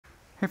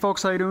Hey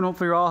folks, how you doing?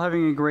 Hopefully you're all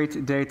having a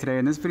great day today.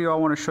 In this video I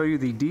want to show you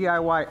the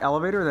DIY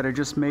elevator that I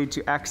just made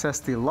to access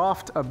the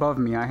loft above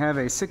me. I have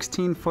a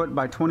 16 foot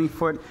by 20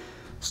 foot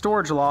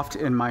storage loft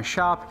in my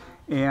shop,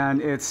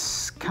 and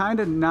it's kind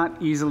of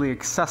not easily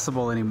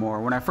accessible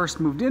anymore. When I first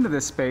moved into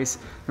this space,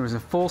 there was a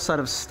full set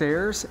of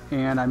stairs,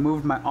 and I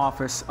moved my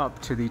office up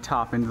to the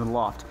top into the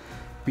loft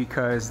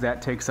because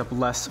that takes up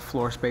less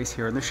floor space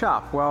here in the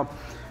shop. Well,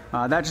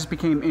 that just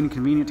became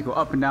inconvenient to go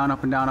up and down,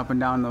 up and down, up and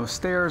down those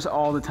stairs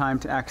all the time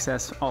to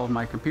access all of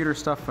my computer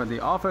stuff for the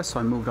office, so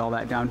I moved all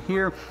that down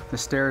here. The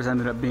stairs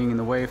ended up being in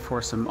the way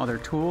for some other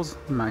tools,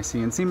 my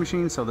CNC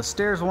machine, so the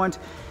stairs went,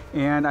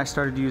 and I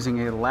started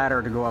using a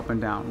ladder to go up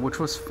and down, which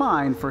was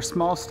fine for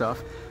small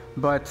stuff,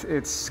 but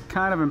it's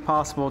kind of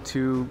impossible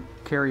to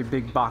carry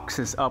big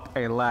boxes up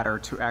a ladder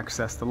to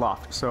access the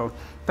loft. So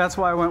that's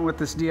why I went with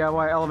this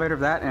DIY elevator,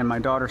 that, and my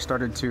daughter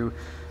started to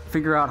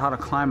figure out how to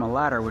climb a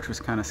ladder, which was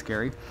kind of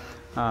scary.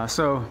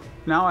 So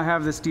now I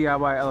have this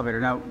DIY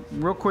elevator. Now,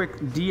 real quick,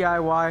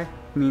 DIY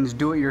means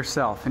do it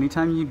yourself.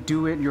 Anytime you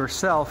do it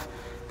yourself,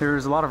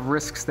 there's a lot of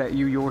risks that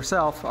you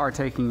yourself are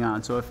taking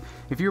on. So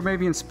if you're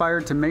maybe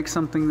inspired to make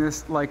something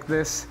like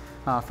this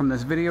from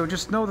this video,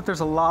 just know that there's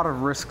a lot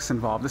of risks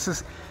involved.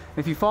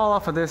 If you fall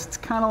off of this, it's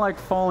kind of like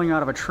falling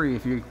out of a tree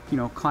if you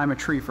climb a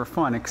tree for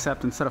fun,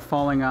 except instead of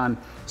falling on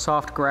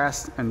soft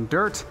grass and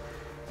dirt,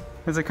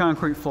 it's a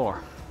concrete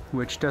floor,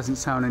 which doesn't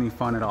sound any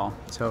fun at all.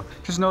 So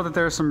just know that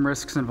there are some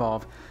risks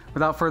involved.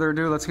 Without further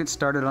ado, let's get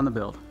started on the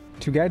build.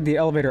 To guide the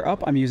elevator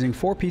up, I'm using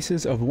 4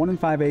 pieces of 1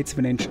 5/8 of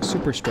an inch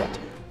super strut.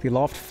 The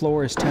loft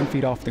floor is 10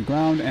 feet off the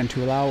ground, and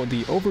to allow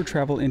the over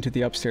travel into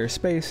the upstairs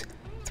space,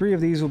 3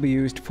 of these will be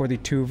used for the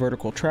 2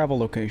 vertical travel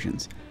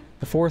locations.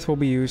 The 4th will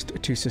be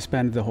used to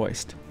suspend the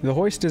hoist. The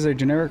hoist is a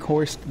generic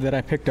hoist that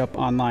I picked up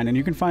online, and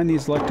you can find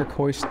these electric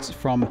hoists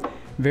from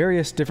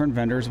various different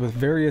vendors with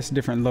various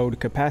different load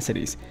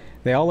capacities.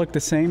 They all look the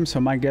same,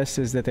 so my guess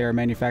is that they are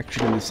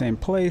manufactured in the same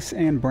place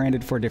and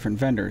branded for different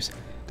vendors.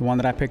 The one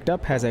that I picked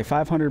up has a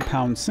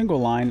 500-pound single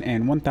line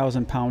and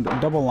 1,000-pound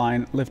double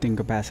line lifting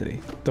capacity.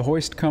 The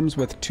hoist comes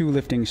with 2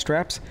 lifting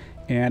straps,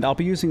 and I'll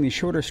be using the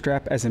shorter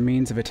strap as a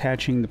means of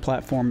attaching the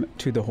platform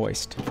to the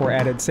hoist. For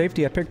added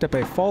safety, I picked up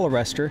a fall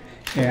arrestor,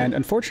 and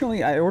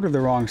unfortunately I ordered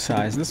the wrong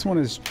size. This one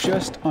is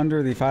just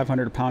under the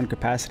 500-pound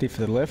capacity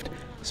for the lift,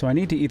 so I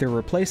need to either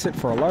replace it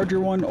for a larger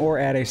one or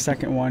add a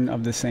second one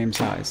of the same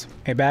size.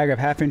 A bag of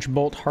 1/2-inch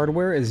bolt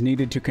hardware is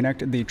needed to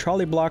connect the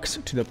trolley blocks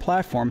to the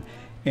platform,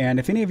 and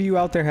if any of you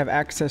out there have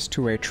access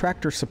to a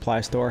Tractor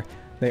Supply store,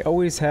 they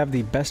always have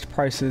the best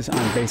prices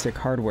on basic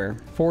hardware.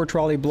 4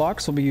 trolley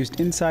blocks will be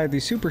used inside the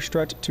super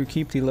strut to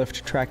keep the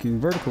lift tracking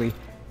vertically,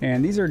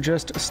 and these are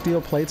just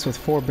steel plates with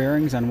 4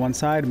 bearings on one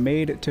side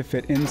made to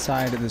fit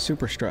inside the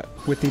super strut.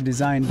 With the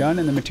design done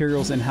and the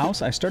materials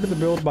in-house, I started the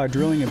build by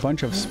drilling a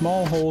bunch of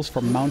small holes for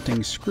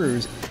mounting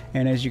screws,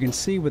 and as you can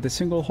see with a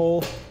single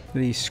hole,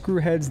 the screw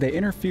heads, they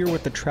interfere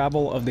with the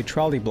travel of the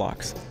trolley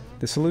blocks.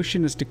 The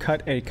solution is to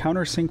cut a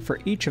countersink for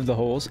each of the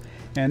holes,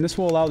 and this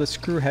will allow the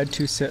screw head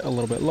to sit a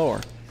little bit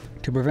lower.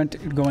 To prevent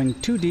it going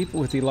too deep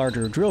with the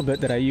larger drill bit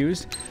that I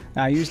used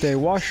a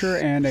washer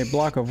and a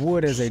block of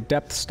wood as a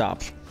depth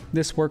stop.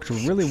 This worked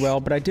really well,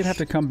 but I did have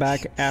to come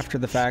back after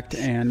the fact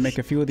and make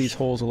a few of these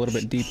holes a little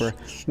bit deeper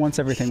once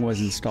everything was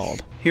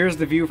installed. Here's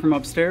the view from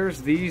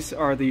upstairs. These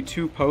are the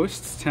 2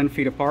 posts, 10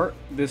 feet apart.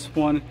 This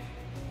one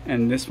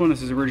and this one.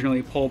 This is originally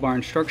a pole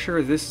barn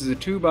structure. This is a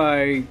 2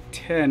 by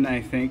 10, I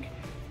think,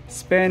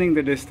 spanning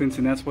the distance,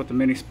 and that's what the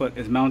mini split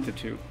is mounted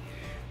to.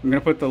 I'm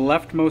going to put the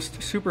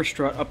leftmost super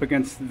strut up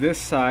against this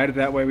side.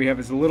 That way we have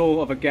as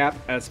little of a gap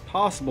as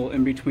possible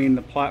in between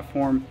the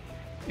platform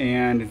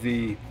and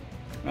the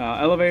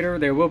elevator.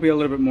 There will be a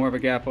little bit more of a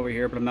gap over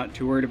here, but I'm not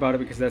too worried about it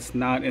because that's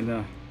not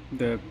in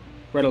the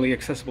readily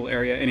accessible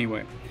area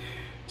anyway.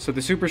 So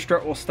the super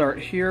strut will start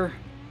here.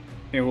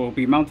 It will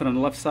be mounted on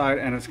the left side,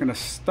 and it's going to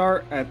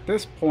start at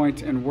this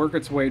point and work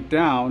its way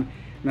down.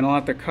 And then I'll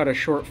have to cut a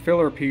short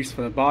filler piece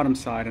for the bottom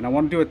side, and I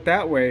want to do it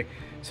that way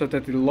so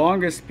that the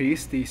longest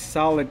piece, the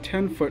solid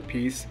 10-foot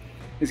piece,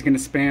 is going to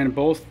span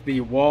both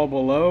the wall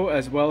below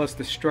as well as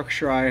the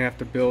structure I have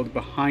to build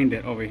behind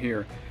it over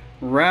here,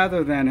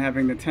 rather than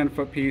having the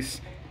 10-foot piece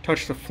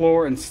touch the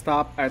floor and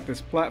stop at this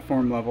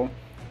platform level,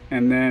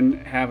 and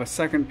then have a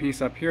second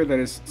piece up here that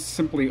is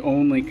simply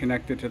only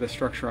connected to the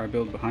structure I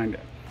build behind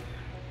it.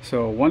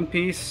 So 1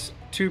 piece,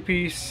 2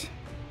 piece,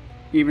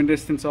 even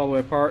distance all the way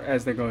apart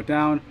as they go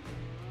down,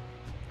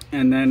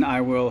 and then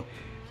I will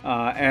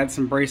add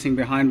some bracing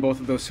behind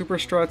both of those super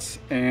struts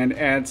and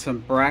add some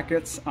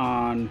brackets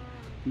on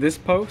this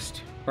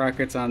post,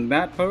 brackets on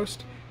that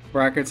post,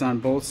 brackets on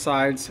both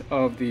sides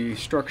of the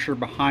structure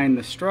behind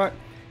the strut,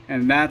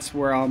 and that's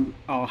where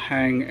I'll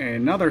hang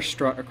another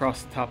strut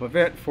across the top of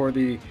it for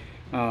the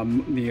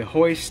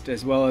hoist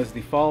as well as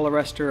the fall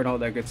arrestor and all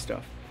that good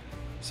stuff.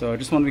 So I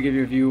just wanted to give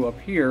you a view up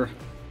here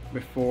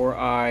before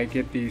I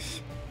get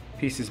these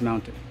pieces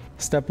mounted.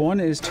 Step 1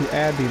 is to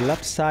add the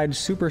left side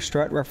super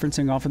strut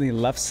referencing off of the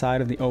left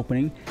side of the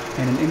opening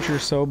and an inch or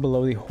so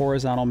below the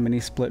horizontal mini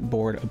split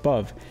board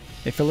above.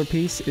 A filler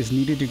piece is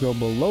needed to go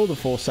below the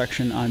full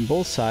section on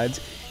both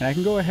sides, and I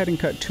can go ahead and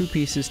cut 2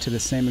 pieces to the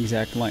same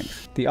exact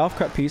length. The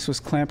offcut piece was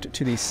clamped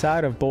to the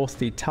side of both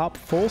the top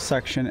full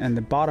section and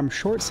the bottom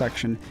short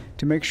section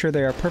to make sure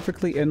they are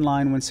perfectly in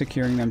line when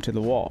securing them to the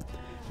wall.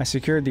 I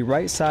secured the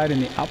right side in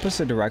the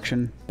opposite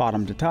direction,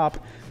 bottom to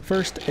top.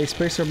 First, a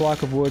spacer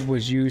block of wood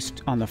was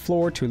used on the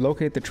floor to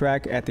locate the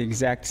track at the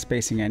exact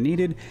spacing I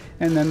needed,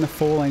 and then the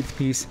full-length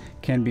piece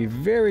can be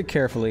very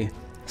carefully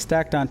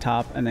stacked on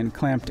top and then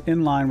clamped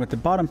in line with the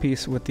bottom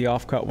piece with the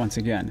offcut once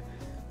again.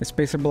 The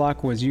spacer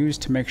block was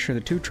used to make sure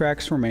the 2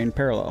 tracks remain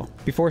parallel.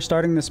 Before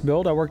starting this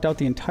build, I worked out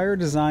the entire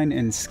design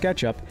in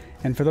SketchUp,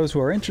 and for those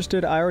who are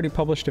interested, I already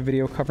published a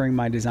video covering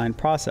my design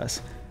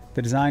process.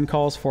 The design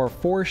calls for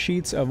 4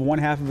 sheets of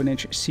 1/2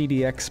 inch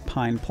CDX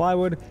pine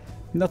plywood.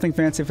 Nothing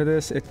fancy for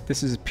this.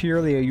 This is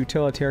purely a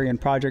utilitarian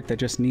project that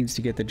just needs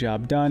to get the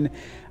job done.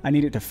 I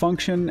need it to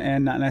function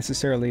and not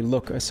necessarily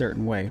look a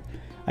certain way.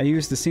 I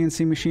used the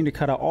CNC machine to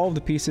cut out all of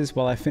the pieces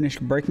while I finished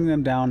breaking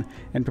them down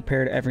and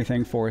prepared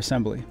everything for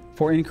assembly.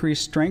 For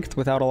increased strength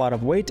without a lot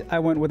of weight, I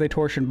went with a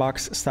torsion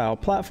box style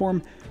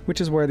platform, which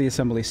is where the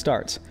assembly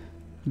starts.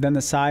 Then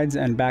the sides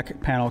and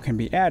back panel can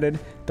be added.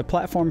 The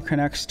platform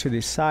connects to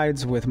the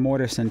sides with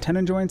mortise and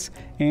tenon joints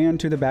and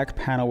to the back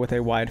panel with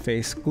a wide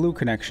face glue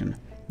connection.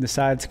 The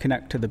sides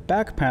connect to the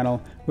back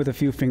panel with a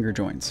few finger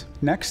joints.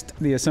 Next,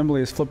 the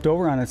assembly is flipped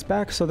over on its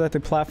back so that the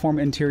platform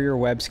interior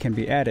webs can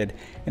be added,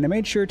 and I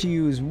made sure to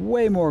use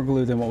way more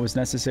glue than what was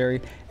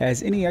necessary,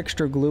 as any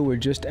extra glue would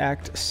just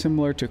act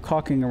similar to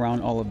caulking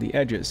around all of the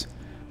edges.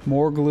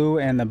 More glue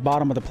and the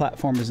bottom of the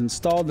platform is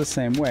installed the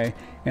same way,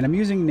 and I'm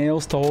using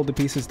nails to hold the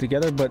pieces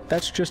together, but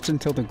that's just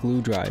until the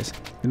glue dries.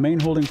 The main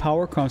holding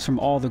power comes from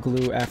all the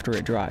glue after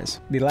it dries.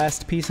 The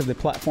last piece of the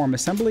platform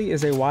assembly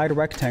is a wide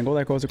rectangle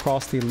that goes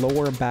across the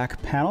lower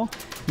back panel,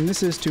 and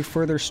this is to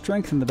further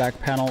strengthen the back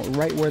panel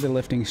right where the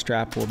lifting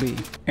strap will be.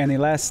 And the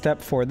last step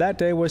for that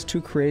day was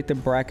to create the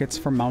brackets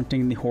for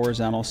mounting the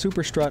horizontal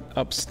super strut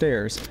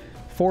upstairs.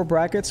 4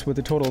 brackets with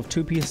a total of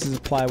 2 pieces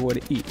of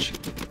plywood each.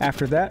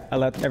 After that, I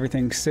let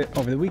everything sit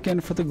over the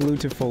weekend for the glue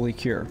to fully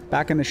cure.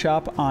 Back in the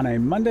shop on a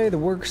Monday, the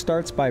work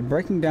starts by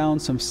breaking down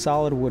some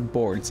solid wood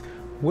boards.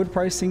 Wood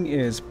pricing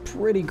is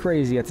pretty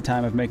crazy at the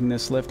time of making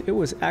this lift. It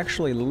was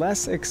actually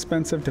less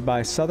expensive to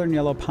buy southern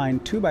yellow pine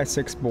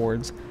 2x6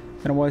 boards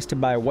than it was to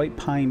buy white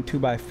pine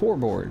 2x4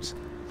 boards.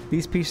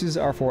 These pieces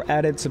are for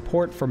added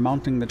support for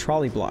mounting the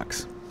trolley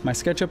blocks. My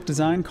SketchUp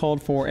design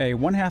called for a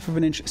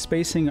 1/2 inch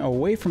spacing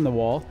away from the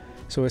wall,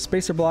 so a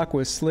spacer block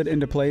was slid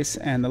into place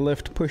and the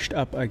lift pushed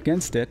up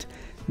against it.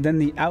 Then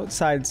the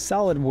outside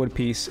solid wood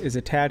piece is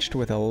attached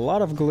with a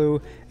lot of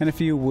glue and a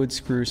few wood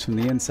screws from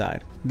the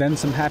inside. Then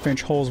some 1/2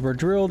 inch holes were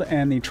drilled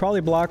and the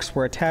trolley blocks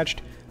were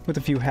attached with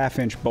a few 1/2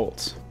 inch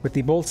bolts. With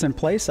the bolts in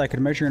place, I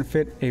could measure and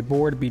fit a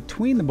board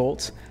between the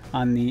bolts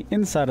on the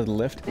inside of the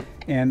lift,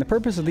 and the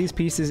purpose of these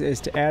pieces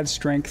is to add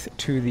strength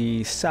to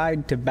the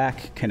side to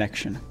back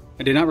connection.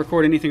 I did not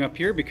record anything up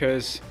here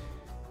because,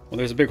 well,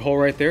 there's a big hole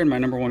right there, and my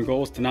 _1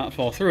 goal is to not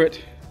fall through it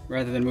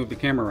rather than move the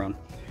camera around.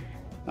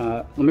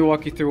 Let me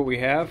walk you through what we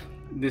have.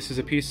 This is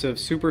a piece of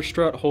super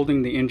strut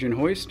holding the engine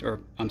hoist, or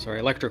I'm sorry,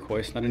 electric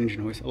hoist, not an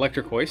engine hoist,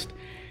 electric hoist.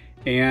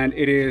 And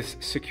it is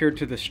secured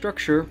to the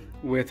structure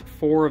with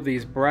 4 of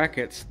these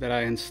brackets that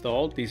I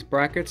installed. These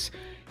brackets,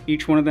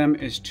 each one of them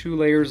is 2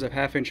 layers of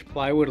 1/2 inch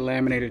plywood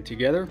laminated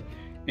together,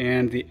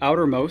 and the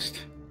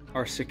outermost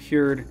are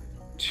secured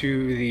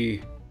to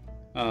the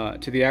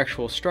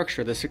actual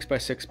structure, the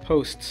 6x6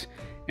 posts,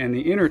 and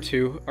the inner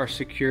 2 are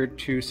secured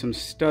to some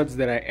studs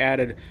that I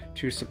added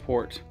to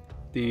support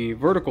the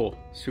vertical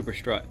super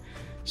strut.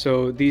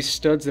 So these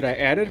studs that I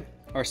added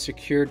are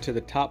secured to the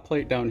top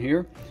plate down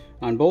here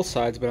on both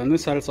sides, but on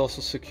this side it's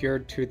also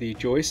secured to the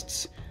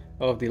joists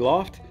of the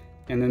loft,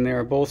 and then they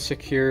are both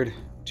secured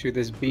to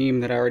this beam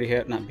that I already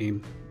had, not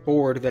beam,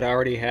 board that I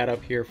already had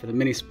up here for the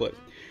mini split.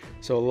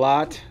 So a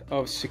lot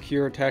of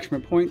secure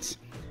attachment points.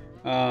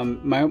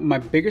 My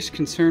biggest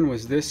concern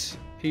was this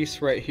piece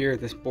right here,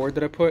 this board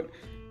that I put,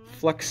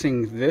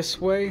 flexing this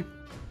way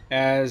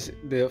as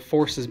the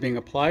force is being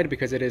applied,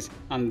 because it is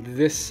on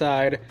this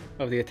side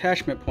of the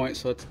attachment point,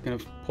 so it's going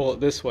to pull it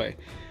this way.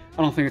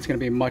 I don't think it's going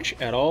to be much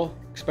at all,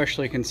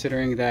 especially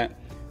considering that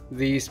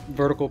these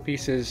vertical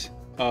pieces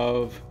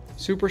of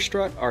super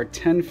strut are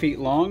 10 feet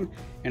long,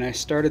 and I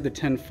started the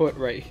 10 foot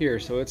right here,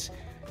 so it's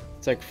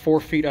like 4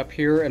 feet up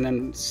here and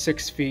then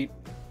 6 feet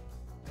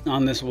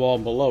on this wall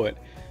below it.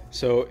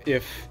 So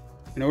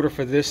in order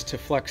for this to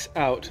flex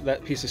out,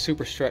 that piece of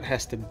super strut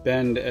has to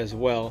bend as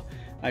well.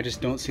 I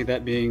just don't see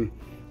that being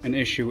an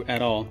issue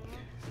at all.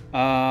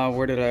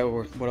 What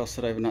else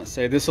did I not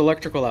say? This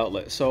electrical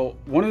outlet. So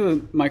one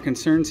of my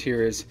concerns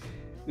here is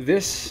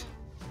this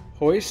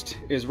hoist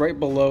is right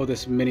below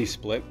this mini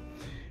split,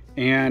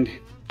 and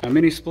A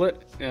mini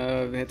split,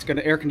 it's got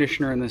an air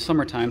conditioner in the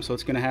summertime, so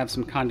it's going to have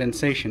some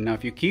condensation. Now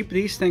if you keep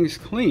these things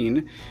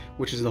clean,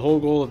 which is the whole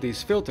goal of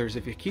these filters,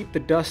 if you keep the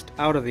dust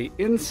out of the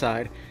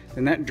inside,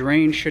 then that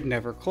drain should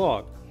never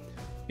clog.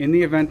 In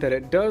the event that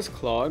it does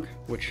clog,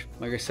 which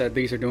like I said,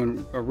 these are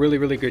doing a really,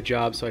 really good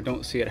job, so I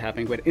don't see it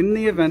happening, but in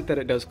the event that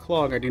it does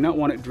clog, I do not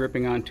want it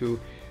dripping onto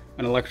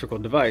an electrical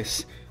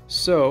device.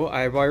 So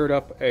I wired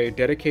up a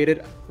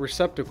dedicated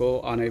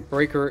receptacle on a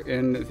breaker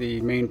in the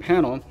main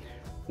panel,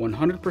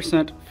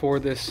 100% for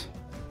this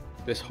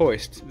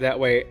hoist. That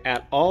way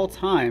at all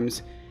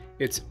times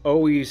it's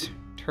always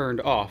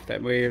turned off.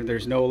 That way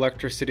there's no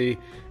electricity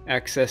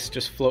excess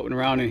just floating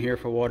around in here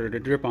for water to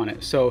drip on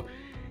it. So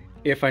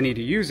if I need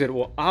to use it,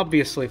 well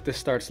obviously if this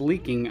starts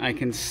leaking, I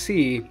can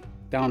see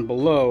down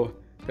below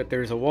that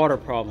there's a water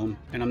problem,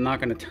 and I'm not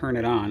going to turn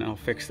it on. I'll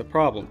fix the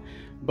problem.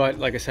 But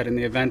like I said, in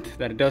the event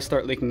that it does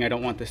start leaking, I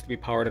don't want this to be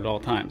powered at all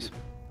times.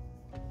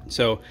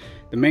 So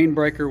the main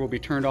breaker will be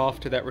turned off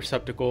to that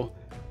receptacle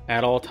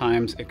at all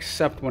times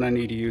except when I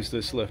need to use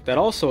this lift. That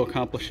also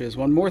accomplishes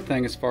one more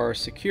thing as far as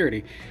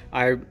security.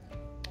 I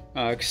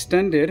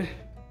extended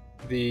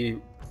the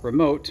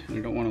remote, and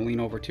I don't want to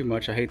lean over too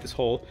much, I hate this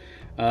hole,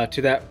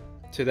 to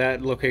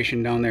that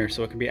location down there,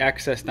 so it can be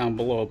accessed down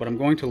below. But I'm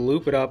going to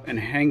loop it up and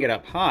hang it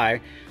up high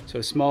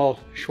so small,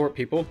 short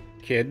people,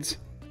 kids,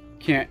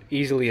 can't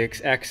easily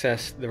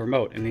access the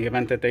remote. In the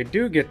event that they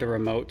do get the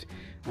remote,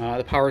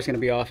 the power is going to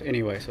be off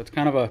anyway, so it's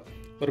kind of a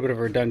little bit of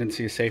a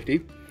redundancy of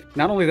safety.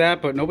 Not only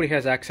that, but nobody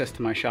has access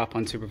to my shop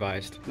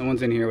unsupervised. No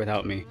one's in here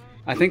without me.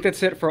 I think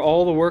that's it for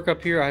all the work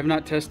up here. I have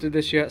not tested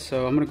this yet,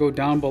 so I'm going to go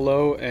down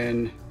below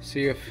and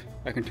see if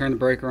I can turn the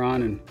breaker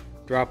on and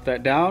drop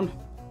that down,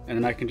 and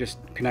then I can just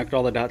connect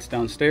all the dots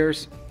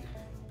downstairs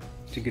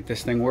to get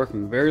this thing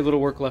working. Very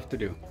little work left to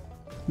do.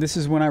 This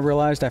is when I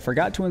realized I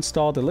forgot to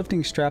install the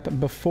lifting strap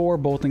before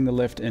bolting the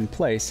lift in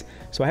place.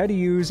 So I had to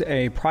use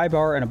a pry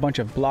bar and a bunch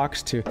of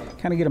blocks to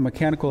kind of get a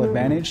mechanical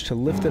advantage to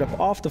lift it up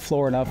off the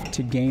floor enough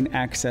to gain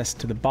access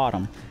to the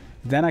bottom.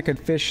 Then I could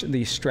fish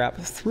the strap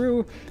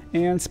through,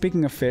 and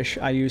speaking of fish,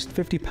 I used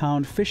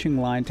 50-pound fishing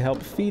line to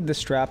help feed the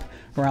strap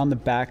around the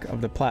back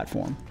of the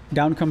platform.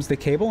 Down comes the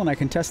cable, and I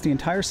can test the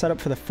entire setup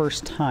for the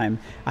first time.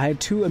 I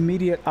had two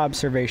immediate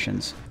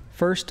observations.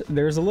 First,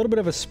 there's a little bit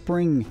of a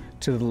spring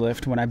to the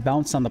lift when I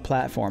bounce on the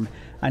platform.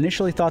 I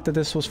initially thought that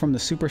this was from the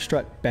super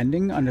strut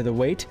bending under the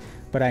weight,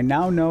 but I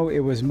now know it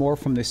was more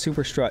from the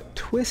super strut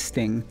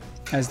twisting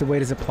as the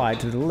weight is applied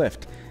to the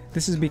lift.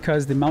 This is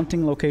because the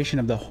mounting location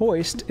of the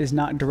hoist is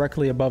not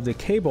directly above the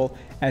cable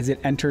as it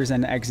enters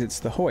and exits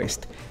the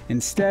hoist.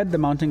 Instead, the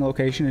mounting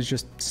location is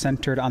just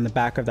centered on the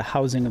back of the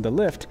housing of the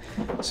lift.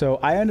 So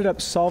I ended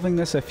up solving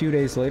this a few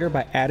days later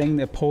by adding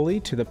the pulley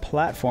to the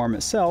platform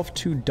itself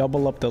to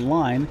double up the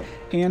line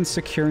and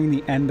securing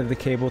the end of the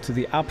cable to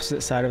the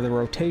opposite side of the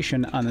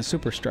rotation on the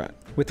super strut.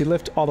 With the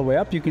lift all the way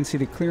up, you can see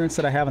the clearance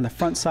that I have on the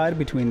front side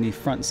between the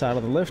front side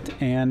of the lift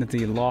and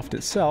the loft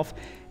itself.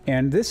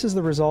 And this is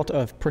the result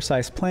of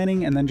precise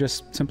planning and then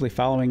just simply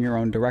following your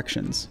own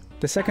directions.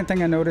 The second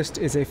thing I noticed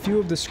is a few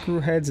of the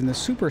screw heads in the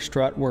super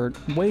strut were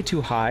way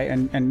too high,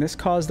 and this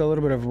caused a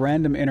little bit of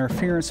random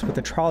interference with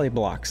the trolley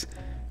blocks.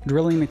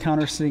 Drilling the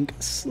countersink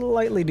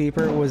slightly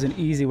deeper was an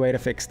easy way to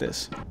fix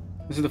this.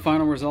 This is the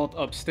final result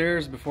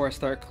upstairs before I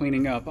start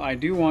cleaning up. I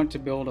do want to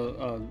build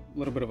a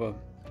little bit of a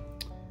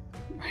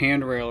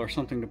handrail or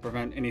something to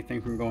prevent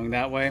anything from going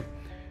that way.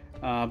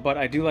 But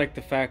I do like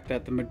the fact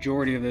that the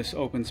majority of this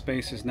open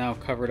space is now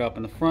covered up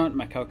in the front.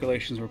 My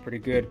calculations were pretty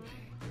good.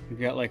 We've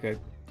got like a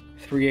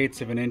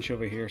 3/8 of an inch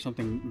over here,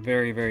 something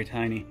very, very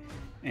tiny.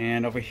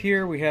 And over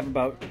here we have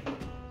about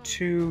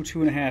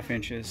 2.5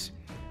 inches.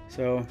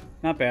 So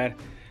not bad.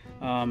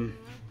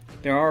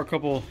 There are a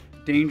couple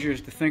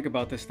dangers to think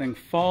about this thing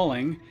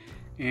falling,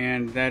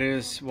 and that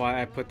is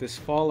why I put this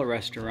fall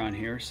arrestor on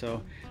here.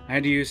 So I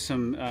had to use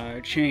some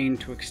chain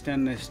to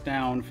extend this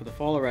down for the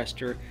fall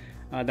arrestor.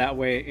 That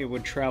way it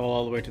would travel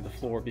all the way to the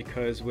floor,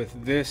 because with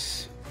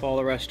this fall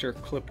arrestor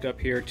clipped up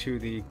here to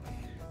the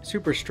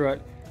super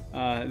strut,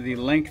 the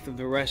length of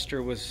the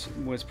arrestor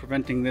was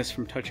preventing this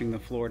from touching the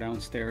floor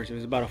downstairs. It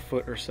was about a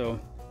foot or so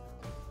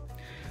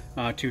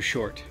too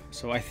short.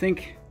 So I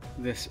think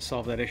this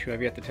solved that issue.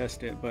 I've yet to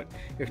test it, but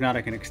if not,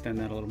 I can extend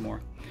that a little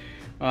more.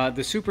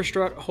 The super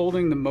strut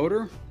holding the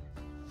motor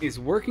is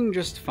working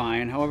just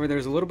fine. However,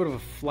 there's a little bit of a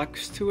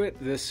flex to it.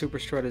 This super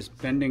strut is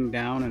bending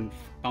down and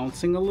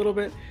bouncing a little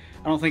bit.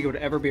 I don't think it would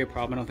ever be a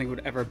problem. I don't think it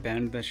would ever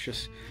bend. That's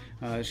just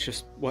it's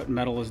just what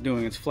metal is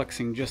doing. It's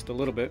flexing just a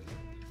little bit.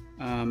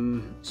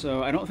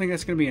 So I don't think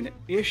that's going to be an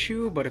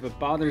issue, but if it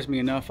bothers me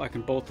enough, I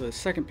can bolt the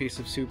second piece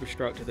of super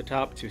strut to the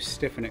top to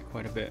stiffen it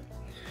quite a bit.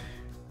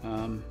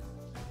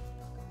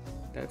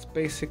 That's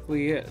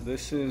basically it.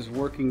 This is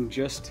working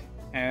just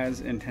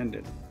as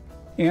intended.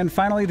 And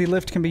finally, the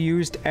lift can be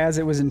used as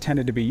it was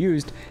intended to be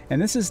used, and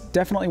this is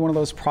definitely one of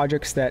those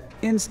projects that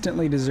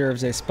instantly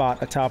deserves a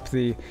spot atop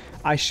the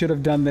I should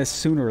have done this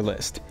sooner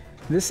list.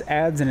 This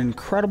adds an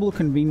incredible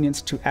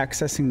convenience to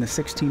accessing the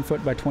 16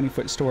 foot by 20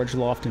 foot storage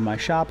loft in my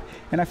shop,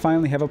 and I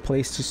finally have a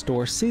place to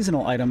store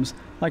seasonal items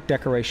like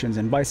decorations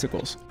and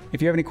bicycles.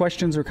 If you have any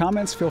questions or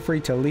comments, feel free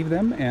to leave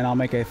them, and I'll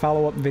make a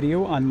follow-up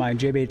video on my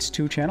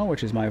JBates2 channel,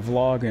 which is my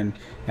vlog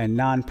and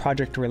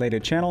non-project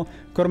related channel.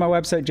 Go to my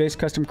website,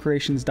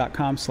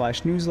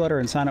 jacecustomcreations.com/newsletter,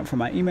 and sign up for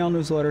my email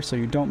newsletter so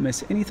you don't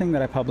miss anything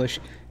that I publish.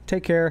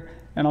 Take care,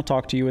 and I'll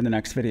talk to you in the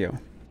next video.